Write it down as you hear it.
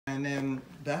And then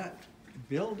that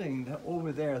building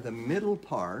over there, the middle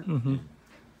part,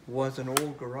 was an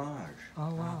old garage.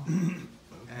 Oh, wow.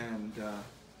 And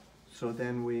so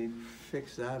then we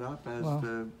fixed that up as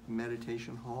the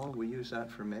meditation hall. We used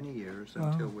that for many years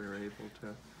until we were able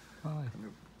to kind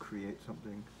of create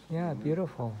something. Yeah,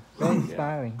 beautiful. Very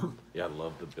inspiring. Yeah, I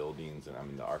love the buildings and I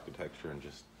mean the architecture and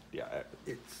just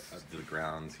It's the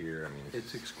grounds here. I mean,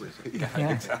 it's exquisite. Yeah.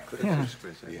 exactly. Yeah. It's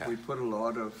exquisite. Yeah. We put a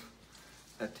lot of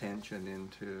attention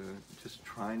into just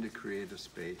trying to create a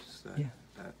space that,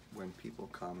 that when people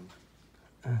come,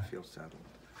 they feel settled.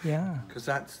 Yeah. Because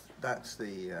that's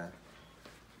the.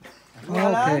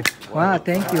 Okay. Wow,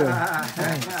 thank you.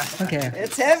 Right. Okay.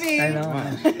 It's heavy. I know.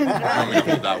 I'm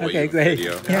gonna do that way Okay, in the great.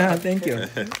 video. Yeah, thank you.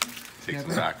 Takes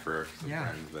me back for some Yeah.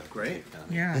 friends that Great.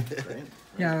 Yeah. Great.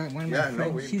 Yeah, one of my Yeah, no,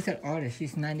 friends, we- she's an artist.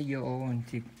 She's 90-year-old and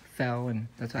she fell, and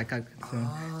that's why I got concerned.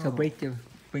 So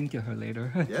bring to her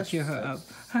later to Yes, cheer her up.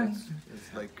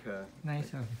 it's like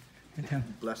Nice.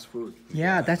 blessed food.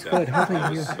 Yeah, that's good.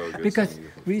 Hopefully you, so good, because so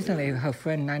beautiful. recently her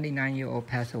friend, 99-year-old,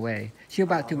 passed away. She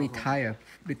about to retire,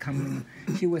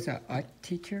 she was an art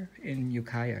teacher in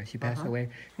Ukiah. She passed away.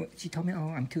 She told me, "Oh,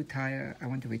 I'm too tired. I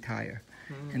want to retire."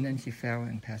 And then she fell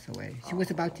and passed away. She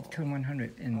was about to turn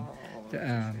 100 in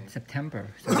September.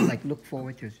 So I like look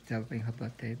forward to celebrating her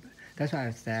birthday. But that's why I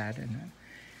was sad. And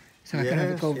so I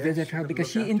gotta go visit her because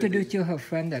she introduced to her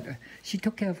friend that she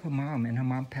took care of her mom, and her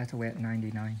mom passed away at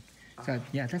 99. So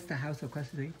yeah, that's the house across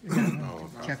the street.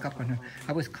 Check up on her.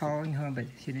 I was calling her, but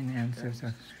she didn't answer. So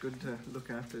It's good to look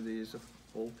after these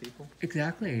old people.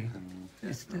 exactly,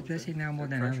 especially now more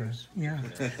than ever. treasures. Yeah,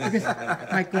 because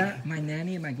my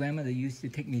nanny and my grandmother used to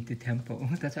take me to temple.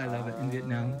 That's why I love it in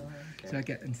Vietnam. So I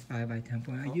get inspired by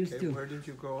temple. I used to Where did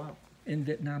you grow up? in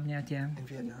Vietnam, Nha Trang, In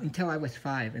Vietnam. until I was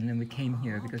 5, and then we came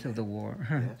here because of the war.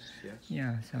 Yes, yes.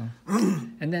 Yeah, so,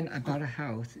 and then I bought a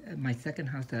house. My second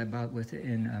house that I bought was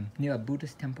in near a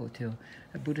Buddhist temple too.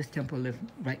 A Buddhist temple lived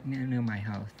right near my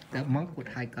house. The monk would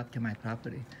hike up to my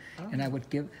property, and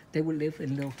they would live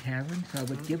in little caverns, so I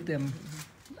would give them,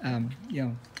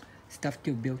 stuff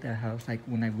to build their house. Like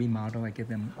when I remodel, I give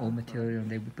them old material, and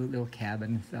they would build little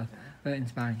cabins and stuff. Very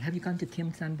inspiring. Have you gone to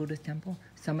Kim San Buddhist Temple,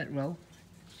 Summit Road,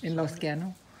 in Los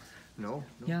Ganos? No.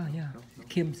 Yeah.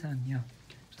 Kim San, yeah.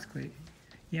 It's great.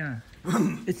 Yeah.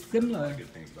 It's similar.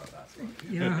 good things about that. So.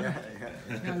 Yeah.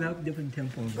 I love different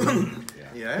temples.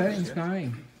 Yeah. Very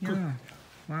inspiring. Yeah.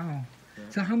 Wow.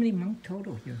 So how many monks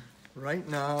total here? Right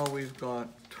now we've got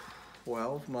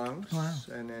 12 monks Wow.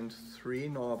 and then 3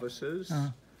 novices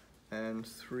and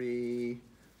 3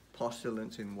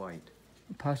 postulants in white.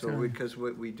 So because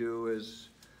what we do is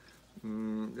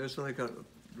there's like a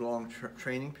long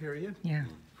training period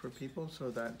for people,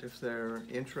 so that if they're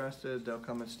interested, they'll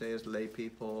come and stay as lay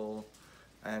people,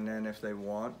 and then if they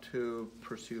want to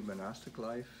pursue monastic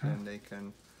life, then they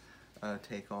can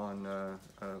take on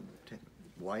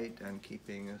white and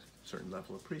keeping a certain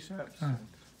level of precepts. And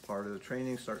part of the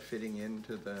training, start fitting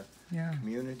into the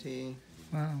community,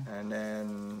 and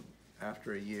then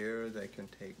after a year, they can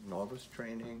take novice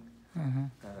training.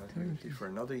 For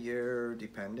another year,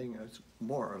 depending, it's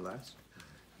more or less.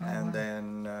 And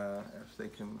then if they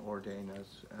can ordain as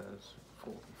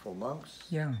full monks.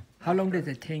 Yeah. How long does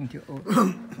it take to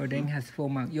ordain as full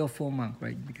monk? You're full monk,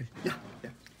 right? Because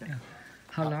Yeah.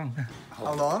 how long?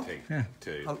 How long? Take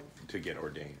to get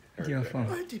ordained? Or You're full.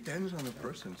 Well, it depends on the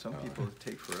person. Some people it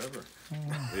take forever.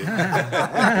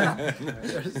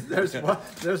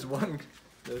 There's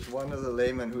one of the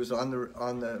laymen who's on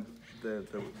the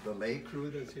lay crew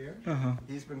that's here.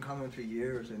 He's been coming for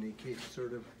years, and he keeps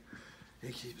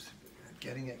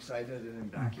getting excited and then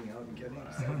backing out and getting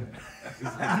excited.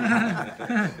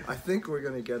 I think we're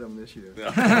going to get him this year.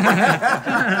 Get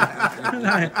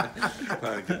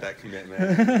that commitment.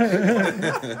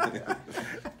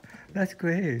 That's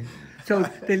great. So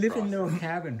they live in little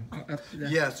cabin.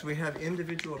 Yes, we have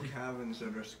individual cabins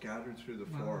that are scattered through the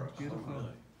forest. Beautiful.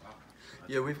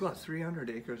 Yeah, we've got 300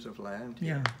 acres of land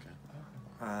here. Yeah.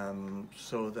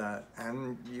 So that,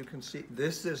 and you can see,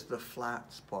 this is the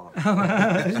flat spot.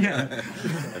 Yeah.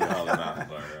 And all the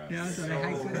mountains are. Yeah, so they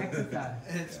hike good exercise.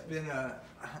 It's been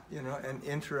an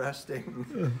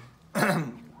interesting, a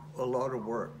lot of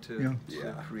work to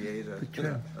create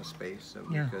a space that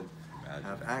we could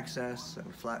have access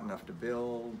and flat enough to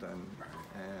build,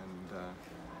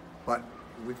 but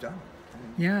we've done it.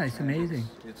 Yeah, it's amazing.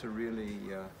 It's a really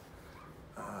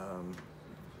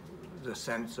the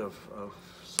sense of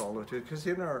solitude, because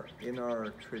in our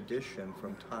tradition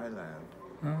from Thailand,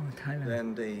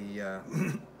 then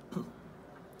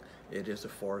it is a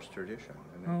forest tradition,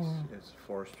 and its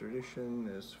forest tradition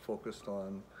is focused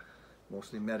on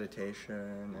mostly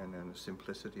meditation and then the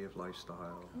simplicity of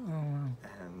lifestyle. Oh, wow.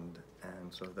 And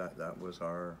so that was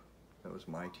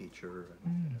my teacher,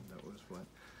 and that was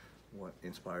what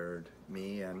inspired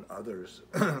me and others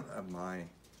of my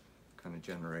kind of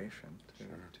generation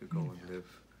to go and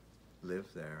live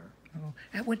there. Oh.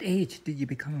 At what age did you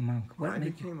become a monk? I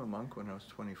became a monk when I was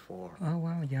 24. Oh,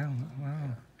 wow, young,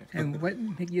 wow. And what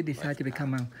made you decide to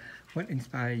become a monk? What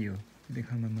inspired you to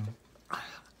become a monk?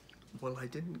 Well, I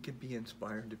didn't be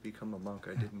inspired to become a monk.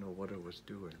 I didn't know what I was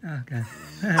doing. Okay.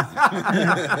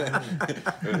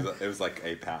 It was like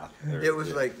a path. It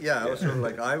was like, it was sort of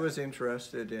like I was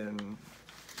interested in,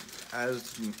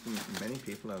 as many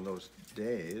people in those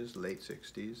days, late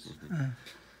 60s,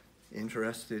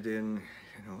 interested in,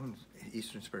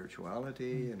 Eastern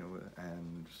spirituality,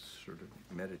 and sort of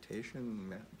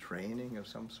meditation, training of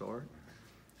some sort,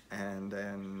 and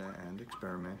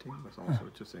experimenting with all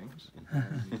sorts of things,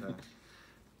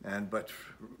 but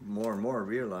more and more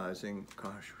realizing,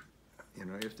 gosh,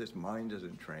 if this mind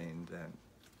isn't trained, then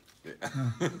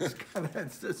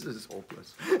this is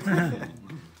hopeless.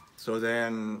 So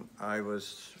then I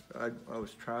was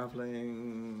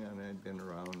traveling, and I'd been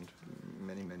around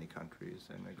many countries,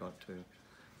 and I got to,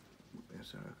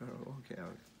 okay,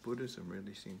 Buddhism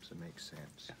really seems to make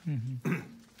sense.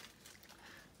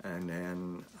 And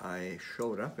then I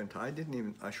showed up in Thailand,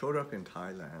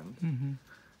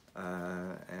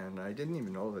 and I didn't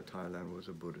even know that Thailand was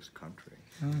a Buddhist country.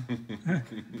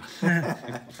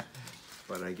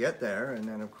 But I get there, and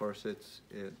then of course it's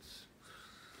a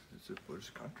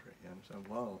Buddhist country, and so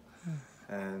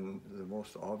and the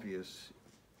most obvious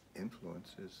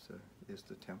influence is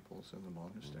the temples and the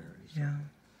monasteries. Yeah.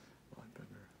 Well, I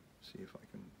better see if I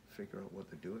can figure out what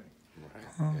they're doing.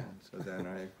 Right. And so then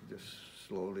I just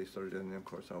slowly started, and of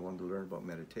course I wanted to learn about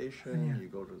meditation. You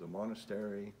go to the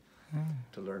monastery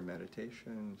to learn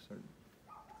meditation.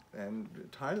 And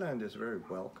Thailand is very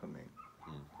welcoming.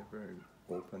 They're very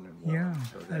open and warm. Yeah,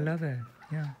 so I love it.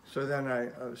 Yeah. So then I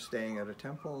was staying at a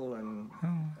temple, and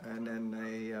then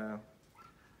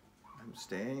I'm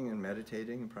staying and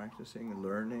meditating and practicing and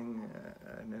learning,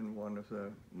 and then one of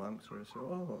the monks said,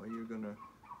 "Oh, are you going to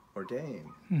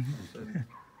ordain?" I said,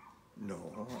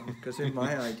 "No," because in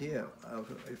my idea of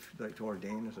if like to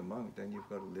ordain as a monk, then you've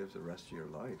got to live the rest of your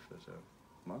life as a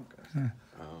monk. I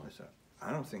said,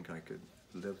 I don't think I could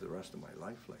live the rest of my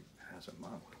life like as a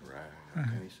monk. Right.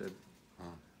 And he said,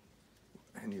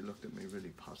 and he looked at me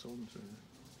really puzzled and said,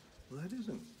 "Well, that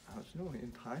isn't." I was, "No,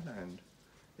 in Thailand,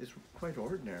 it's quite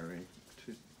ordinary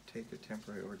to take a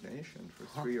temporary ordination for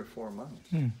 3 or 4 months."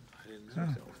 I didn't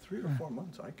know. So 3 or 4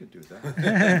 months, I could do that.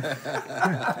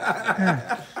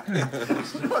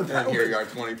 And here you are,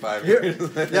 25 years.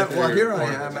 Here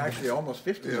I am, actually almost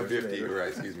 50 years 50, later. right,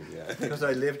 excuse me, yeah. Because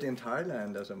I lived in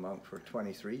Thailand as a monk for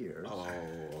 23 years. Oh,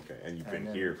 okay, and you've been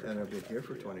here for 25. And I've been here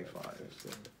for 25. So.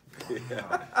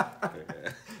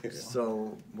 Yeah.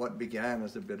 So what began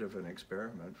as a bit of an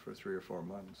experiment for 3 or 4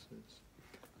 months, it's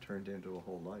turned into a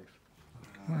whole life.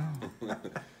 Wow.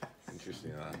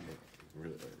 Interesting.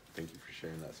 Really, thank you for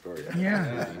sharing that story.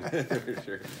 Yeah. For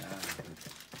sure.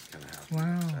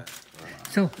 Wow.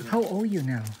 So how old are you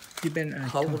now? You've been.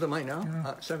 How old am I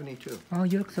now? 72. Oh,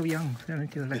 you look so young.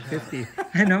 72, like 50.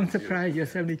 And I'm surprised you're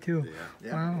 72.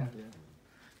 Yeah. Wow.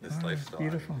 This lifestyle.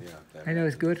 Beautiful. Yeah, I know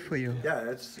it's good for you.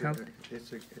 Yeah, it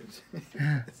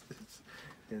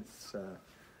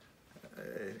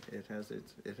has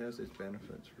its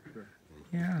benefits for sure.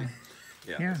 Yeah.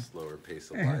 Yeah, the slower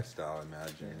pace of lifestyle, I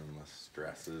imagine, and less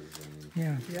stresses and.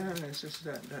 Yeah, it's just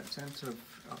that sense of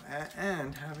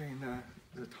and having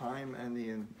the time and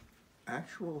the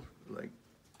actual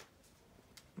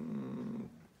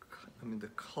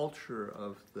the culture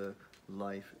of the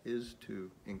life is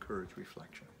to encourage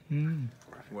reflection.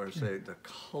 Whereas the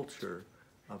culture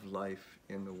of life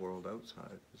in the world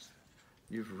outside is,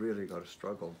 you've really got to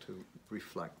struggle to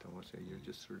reflect on what's there. You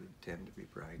just sort of tend to be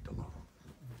dragged along.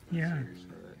 Yeah.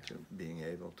 So being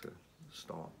able to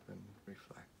stop and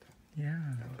reflect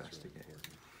and investigate.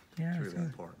 Yeah. It's really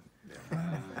important.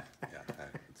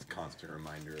 It's a constant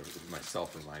reminder of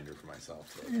reminder for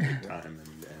myself to take time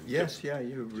and yes,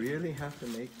 you really have to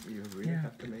make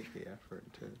the effort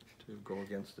to go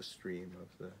against the stream of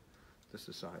the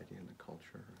society and the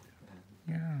culture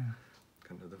and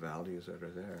kind of the values that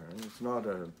are there. And it's not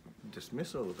a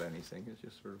dismissal of anything, it's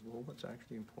just sort of, well, what's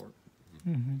actually important.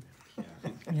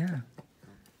 Yeah.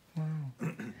 Wow.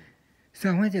 So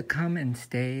I want to come and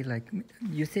stay. Like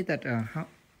you said that. How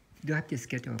do you have to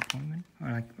schedule an appointment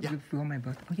or before my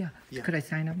birth? Oh yeah. Could I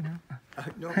sign up now?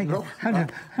 No.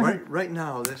 Right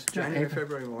now, this January,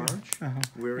 February, March,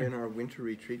 we're in our winter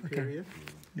retreat period.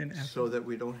 Then after. so that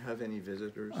we don't have any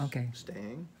visitors Okay.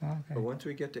 staying. Okay. But once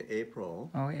we get to April,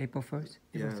 Oh, April 1st?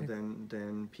 yeah,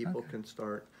 then people Okay. can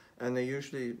start, and they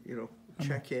usually,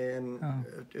 check in,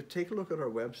 take a look at our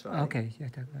website. Okay, yeah,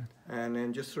 that's good. And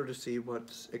then just sort of see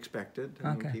what's expected. I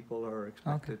mean, Okay. people are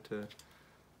expected to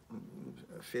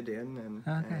fit in and,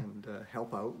 Okay. and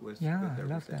help out with, Yeah, with I everything.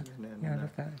 love that. And then, Yeah, I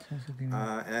love that. Sounds like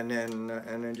a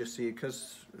and then just see,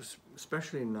 because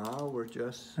especially now we're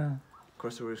just, of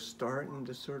course, we're starting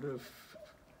to sort of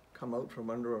come out from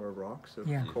under our rocks of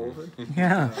Yeah. COVID.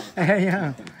 yeah,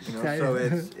 yeah. So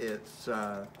it's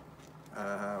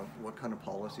what kind of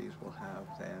policies we'll have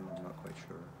then, I'm not quite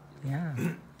sure. Yeah.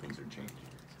 Things are changing.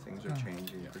 Things are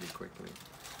changing pretty quickly,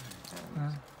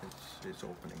 and it's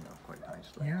opening up quite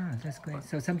nicely. Yeah, that's great.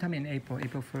 So sometime in April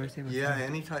 1st, it was. Yeah,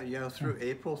 anytime. Yeah, through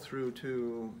April through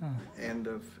to end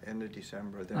of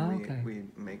December. Then okay. we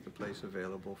make the place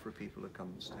available for people to come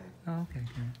and stay. Oh, okay,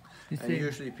 good. You And see-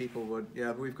 usually people would.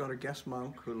 Yeah, we've got a guest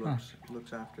monk who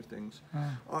looks after things.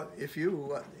 Oh. If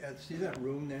you see that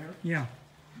room there, Yeah.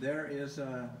 there is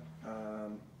a.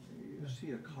 You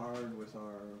see a card with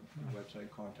our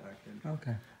website contact info.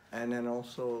 Okay. And then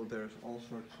also there's all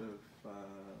sorts of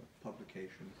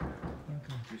publications there.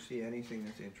 Okay. If you see anything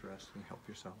that's interesting, help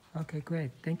yourself. Okay, great.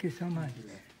 Thank you so much.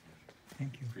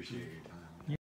 Thank you. Appreciate your time.